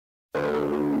As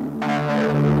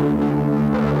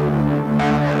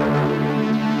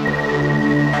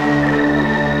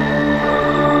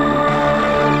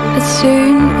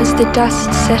soon as the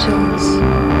dust settles,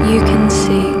 you can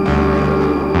see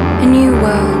a new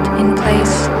world in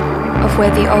place of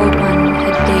where the old one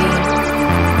had been.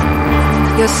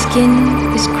 Your skin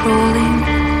is crawling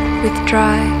with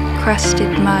dry, crusted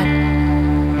mud,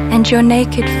 and your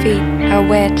naked feet are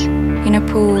wet in a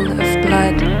pool of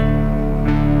blood.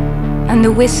 And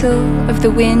the whistle of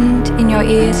the wind in your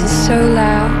ears is so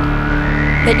loud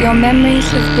that your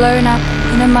memories have blown up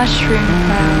in a mushroom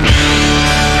cloud.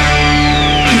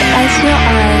 And as your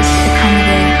eyes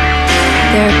accommodate,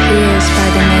 there appears by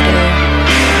the meadow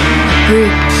a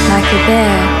group like a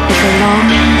bear with a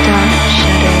long, dark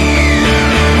shadow.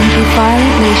 And you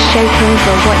violently shake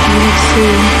over what you have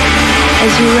seen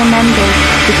as you remember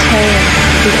the tale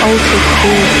of the altered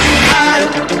fool.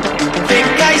 I think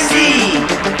I see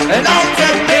an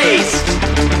altered face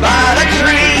by the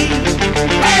tree.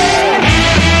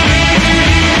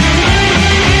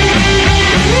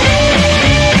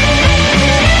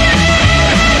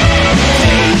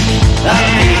 Take a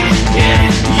peek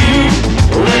if you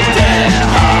were dead,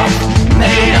 half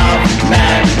made of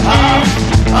man, half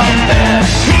of bear.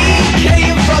 He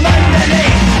came from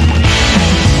underneath.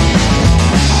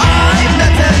 I'm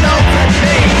not an altered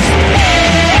face.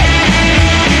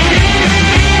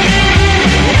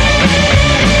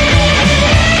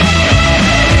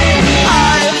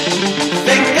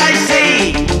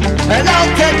 An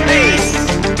altered beast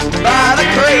by the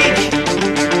creek.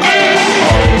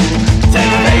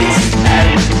 Altered face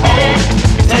and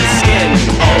altered skin.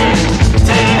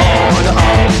 Altered horn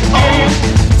of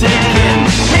altered kin.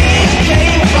 He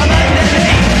came from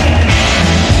underneath.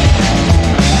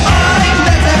 I'm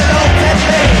not an altered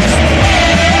beast.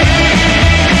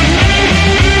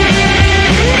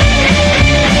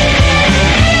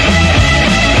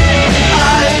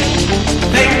 I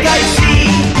think I see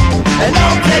an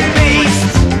altered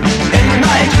beast in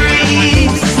my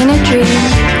dreams. In a dream,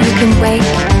 you can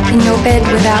wake in your bed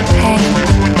without pain,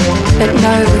 but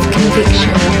know with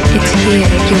conviction it's here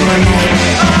you remain.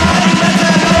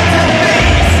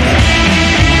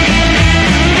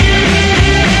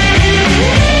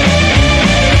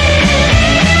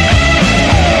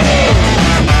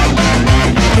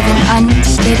 With an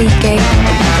unsteady gait,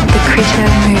 the critter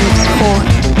moves forth.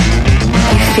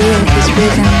 You feel his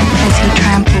rhythm as he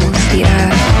tramples the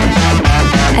earth,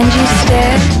 and you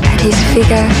stare at his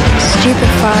figure,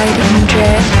 stupefied in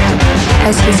dread,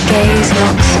 as his gaze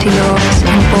locks to yours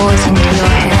and bores into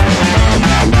your head.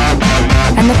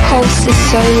 And the pulse is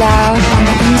so loud on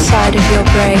the inside of your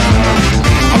brain,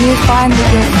 and you find that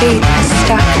your feet are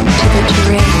stuck into the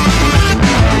terrain.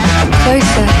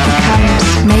 Closer he comes,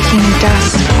 making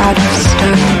dust out of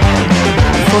stone.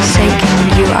 Forsaken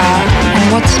you are, and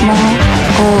what's more,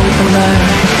 all alone.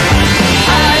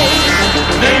 I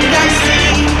think I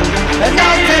see an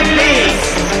altered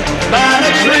beast by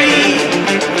the tree.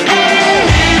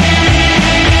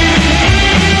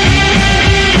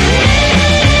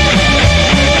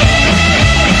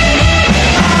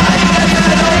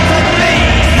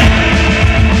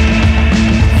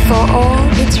 For all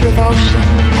its revulsion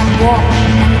and warmth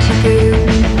and taboo,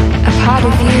 a part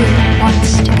of you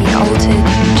wants to be altered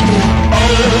too.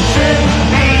 Altered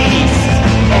beast,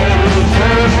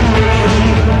 altered moon,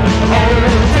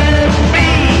 altered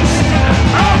beast,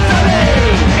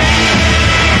 altered.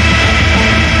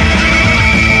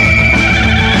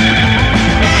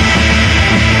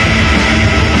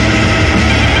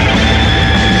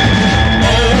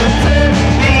 Altered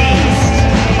beast,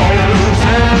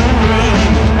 altered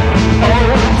moon,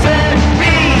 altered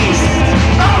beast,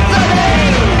 altered.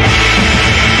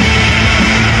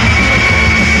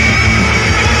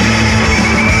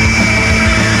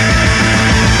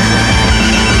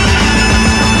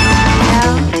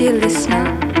 Now, dear listener,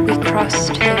 we cross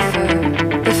to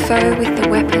the foe with the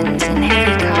weapons and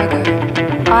heavy cargo.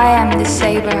 I am the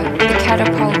saber, the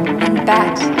catapult and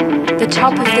bat, the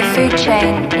top of the food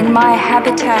chain in my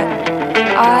habitat.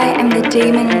 I am the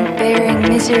demon bearing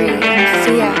misery and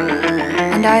fear,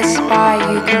 and I spy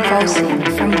you convulsing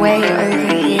from way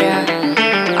over here.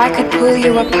 I could pull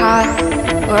you apart,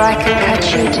 or I could cut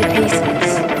you to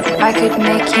pieces. I could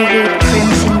make you weep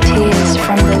crimson tears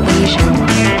from the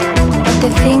lesions. But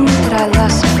the thing that I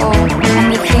lust for, and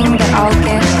the thing that I'll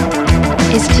get,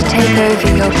 is to take over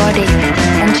your body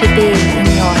and to be in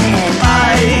your head.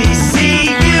 I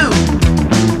see you.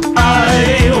 I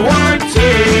want to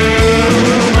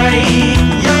break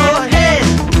your head.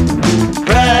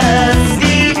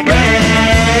 Rusty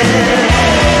bread.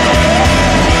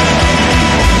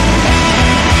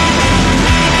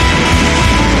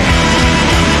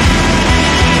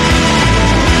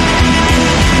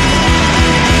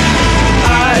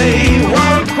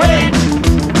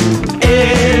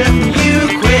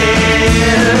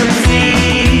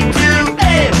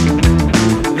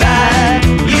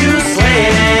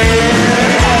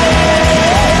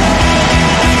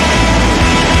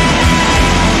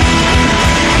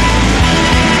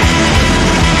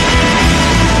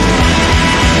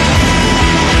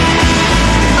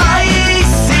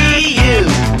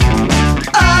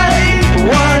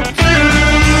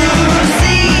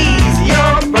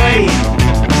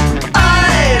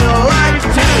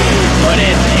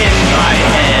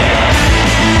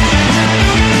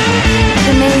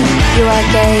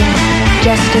 flame,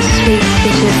 just a sweet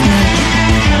bit of meat.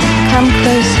 Come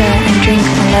closer and drink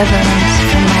malevolence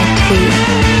from my tea.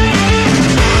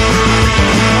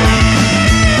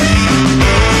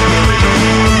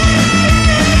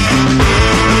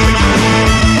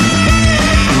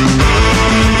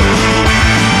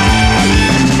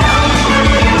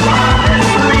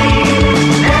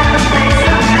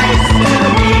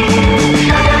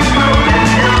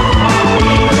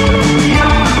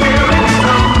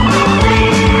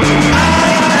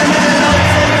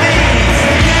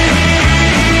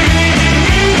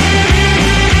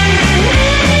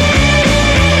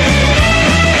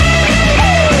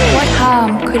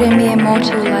 Could a mere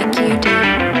mortal like you do?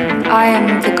 I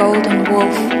am the golden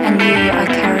wolf and you are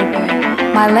caribou.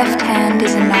 My left hand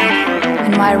is a knife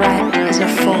and my right is a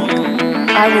fork.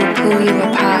 I will pull you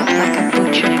apart like a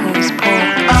butcher pulls pork.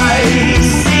 I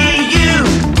see you.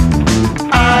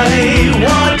 I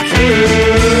want to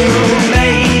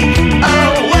make a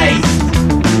waste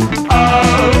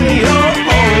of your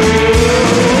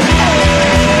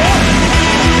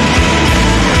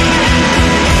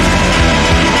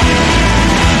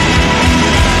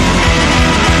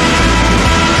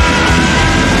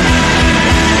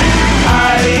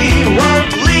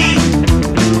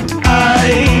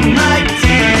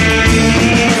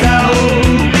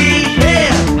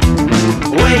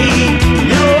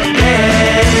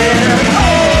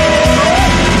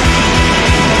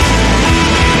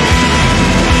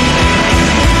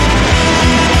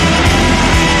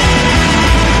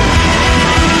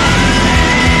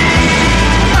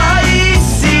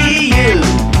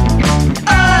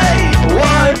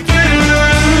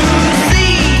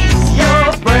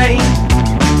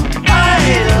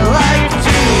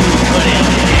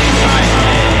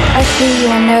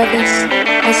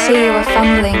I see you are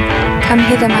fumbling. Come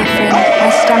hither, my friend. My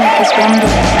stomach is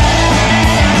rumbling.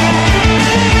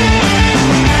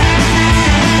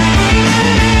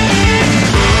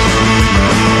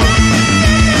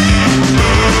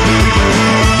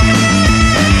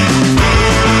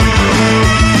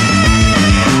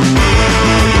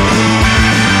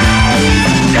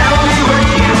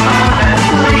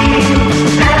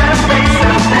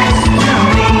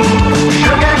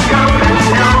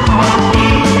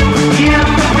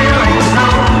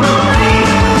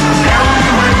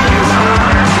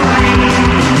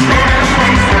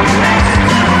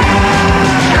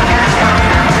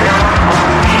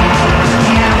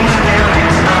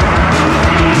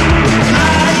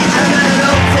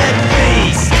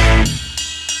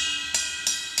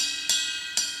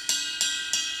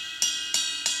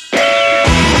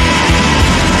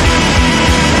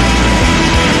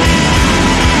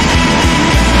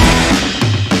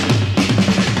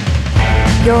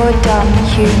 Your dumb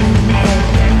human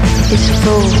head is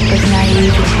full of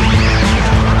naivety.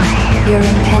 Your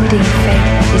impending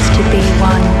fate is to be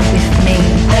one with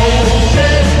me.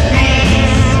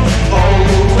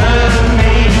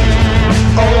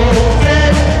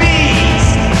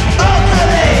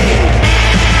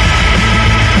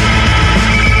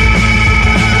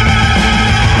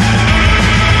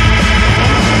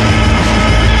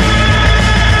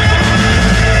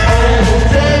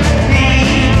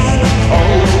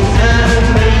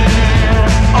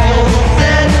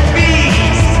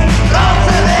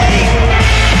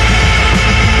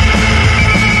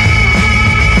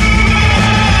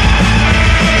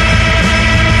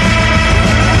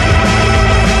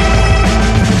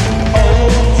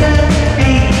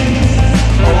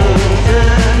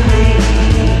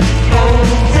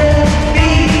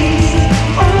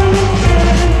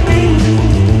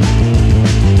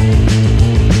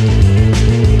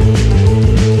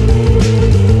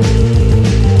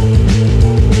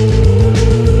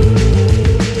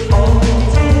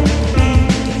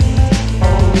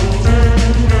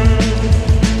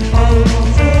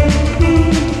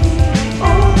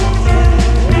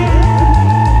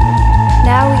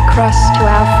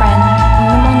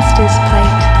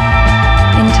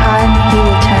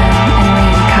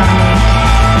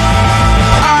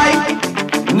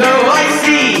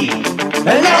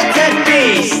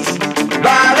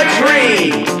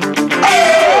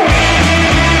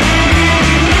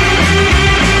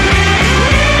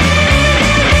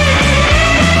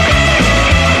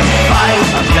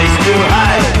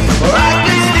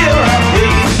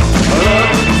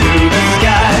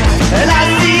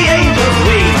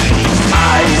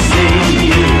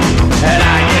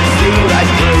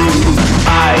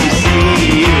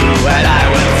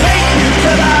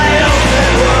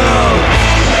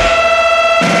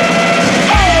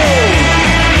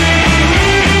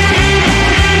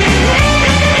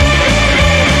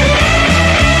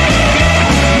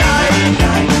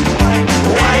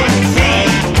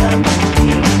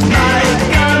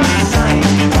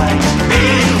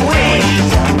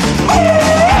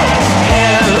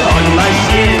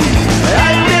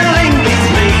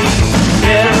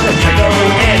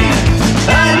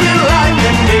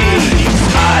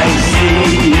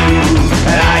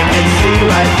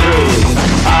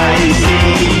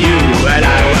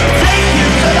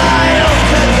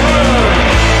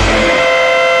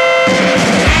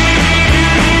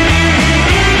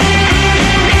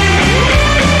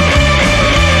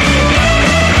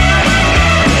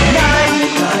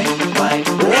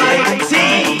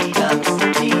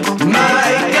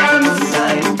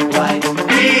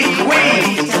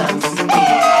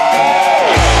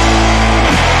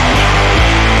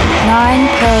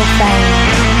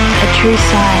 true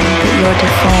sign that you're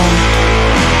deformed.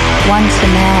 Once a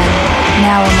man,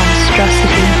 now a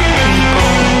monstrosity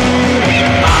reborn.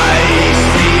 I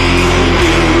see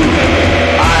you,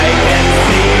 I can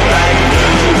see right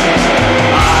through.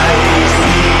 I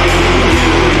see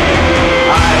you,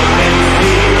 I can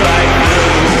see right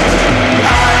through.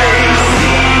 I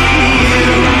see you,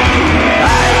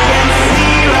 I can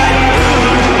see right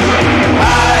through.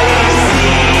 I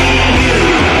see you,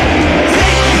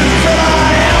 take you to my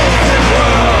elfin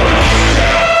world.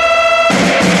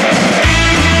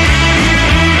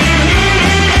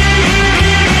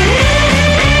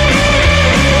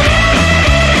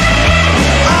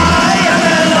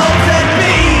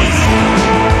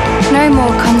 No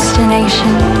more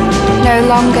consternation, no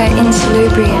longer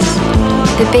insalubrious.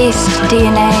 The beast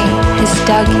DNA has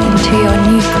dug into your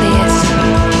nucleus.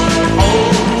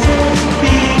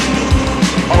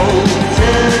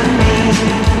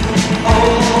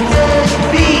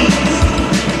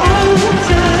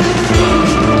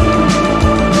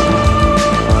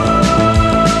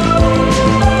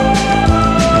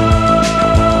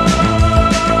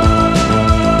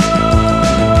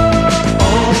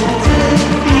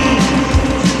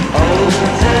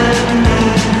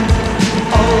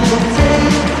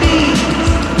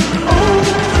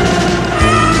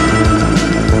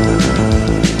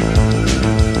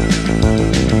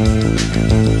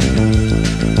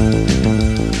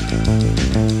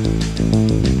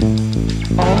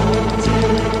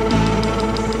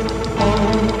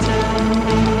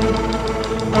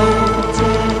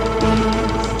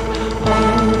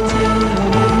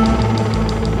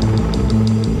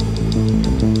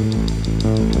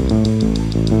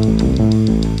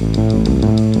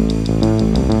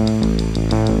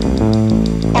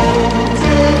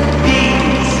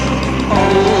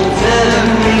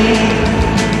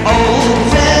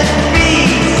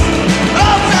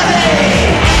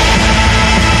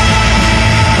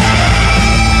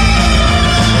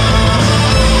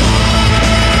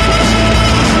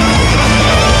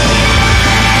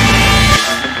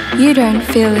 You don't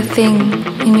feel a thing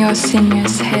in your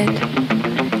sinuous head.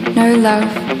 No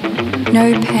love,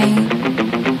 no pain,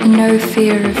 and no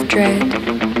fear of dread.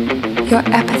 Your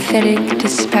apathetic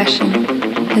dispassion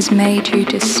has made you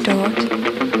distort,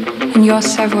 and your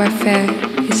savoir-faire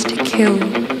is to kill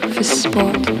for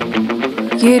sport.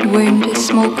 You'd wound a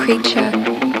small creature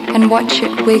and watch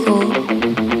it wiggle,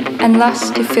 and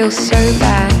lust to feel so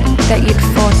bad that you'd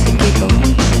force a giggle.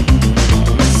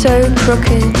 So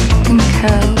crooked and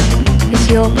curled is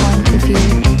your point of view.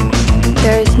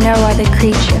 There is no other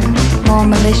creature more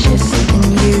malicious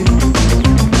than you.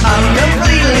 I'm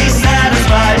completely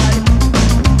satisfied.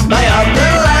 My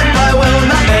afterlife I will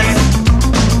not miss.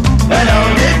 And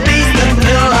own this beast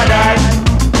until I die.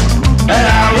 And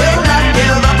I will not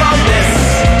give up on this.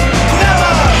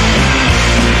 Never!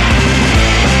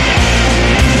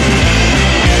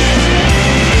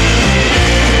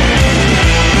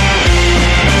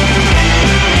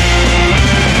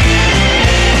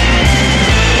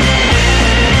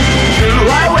 True,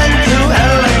 I went to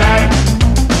hell and back,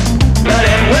 but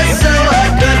it was so I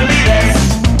could be this.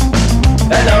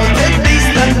 And own this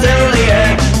beast until the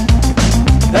end.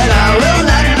 And I will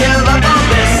not give up on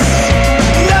this.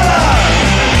 Never!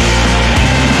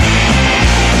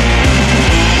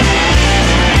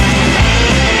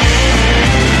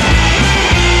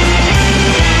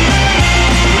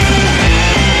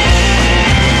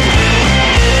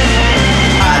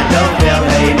 I don't feel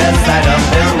heinous, I don't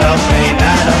feel no pain,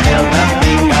 I don't feel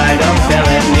nothing, I don't feel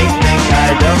anything,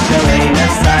 I don't feel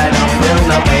heinous, I don't feel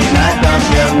no pain, I don't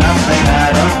feel nothing,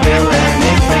 I don't feel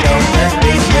anything, oh, that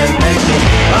beast will make me.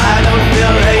 I don't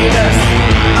feel heinous,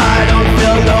 I don't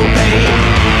feel no pain,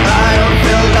 I don't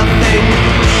feel nothing,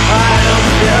 I don't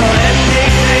feel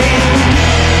anything.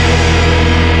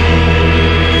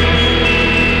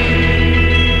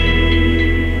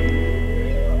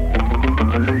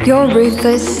 You're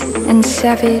ruthless and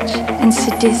savage and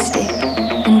sadistic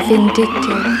and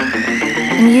vindictive,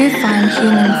 and you find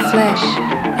human flesh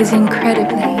is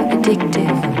incredibly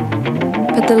addictive.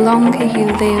 But the longer you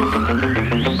live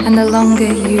and the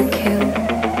longer you kill,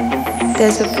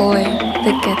 there's a void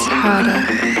that gets harder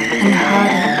and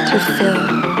harder to fill.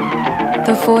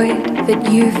 The void that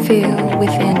you feel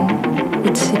within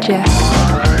would suggest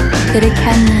that a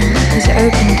canyon is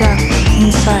opened up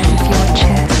inside of your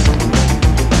chest.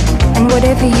 And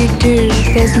whatever you do,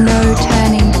 there's no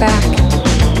turning back.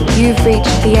 You've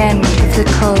reached the end of the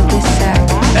cul-de-sac.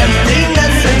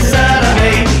 Emptiness inside of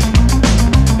me,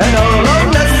 and all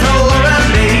aloneness all around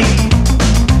me.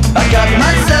 I got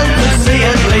myself to see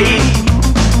it bleed,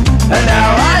 and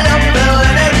now I don't feel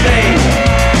anything.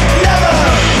 Never!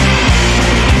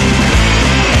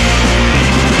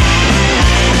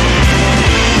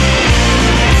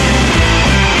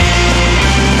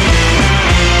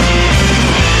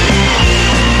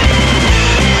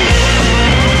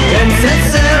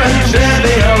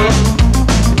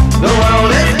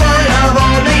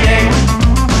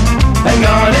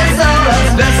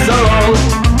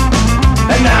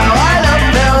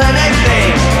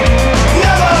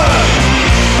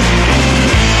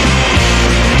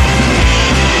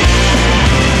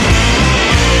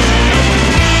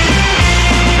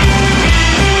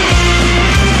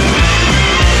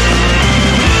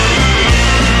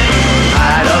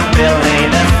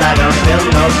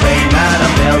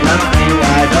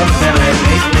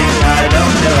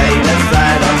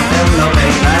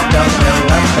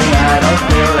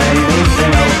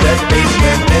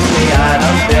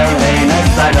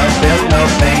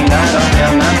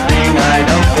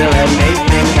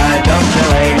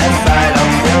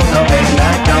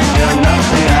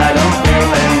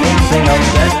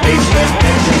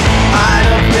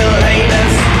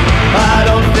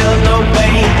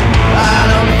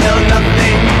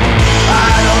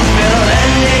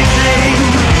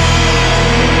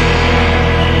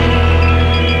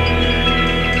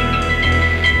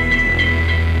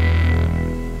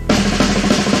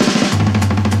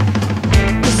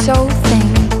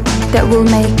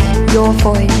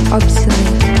 void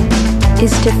obsolete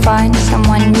is to find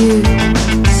someone new,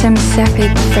 some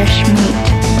sapid fresh meat.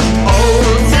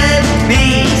 Altered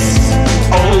beast,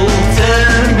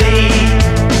 alter me,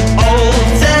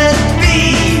 altered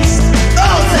beast,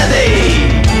 alter thee.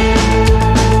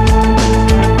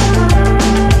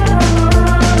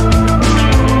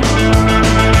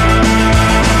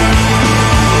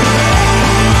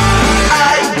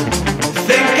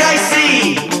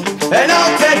 An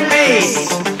altered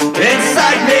beast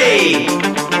inside me.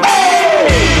 Oh!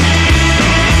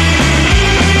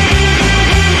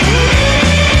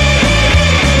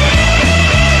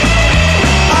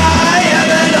 I am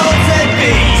an altered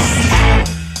beast.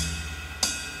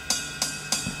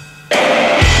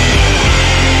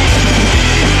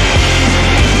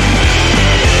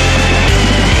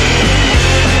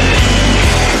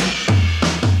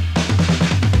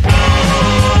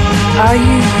 Are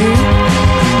you you?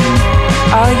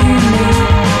 Are you me,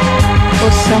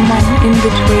 or someone in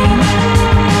between?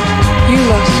 You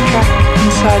lost track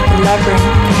inside the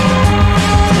labyrinth.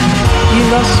 You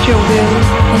lost your will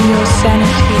and your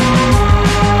sanity.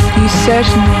 You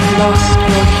certainly lost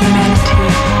your humanity.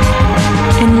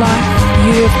 In life,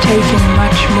 you have taken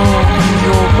much more than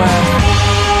your worth.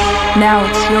 Now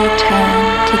it's your turn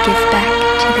to give back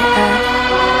to the earth.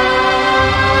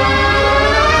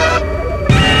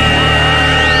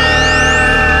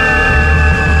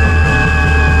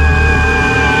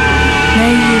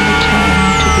 May you return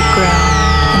to the ground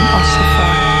and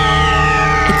ossify.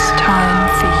 It's time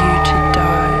for you to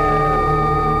die.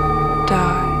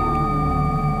 Die.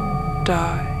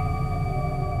 Die.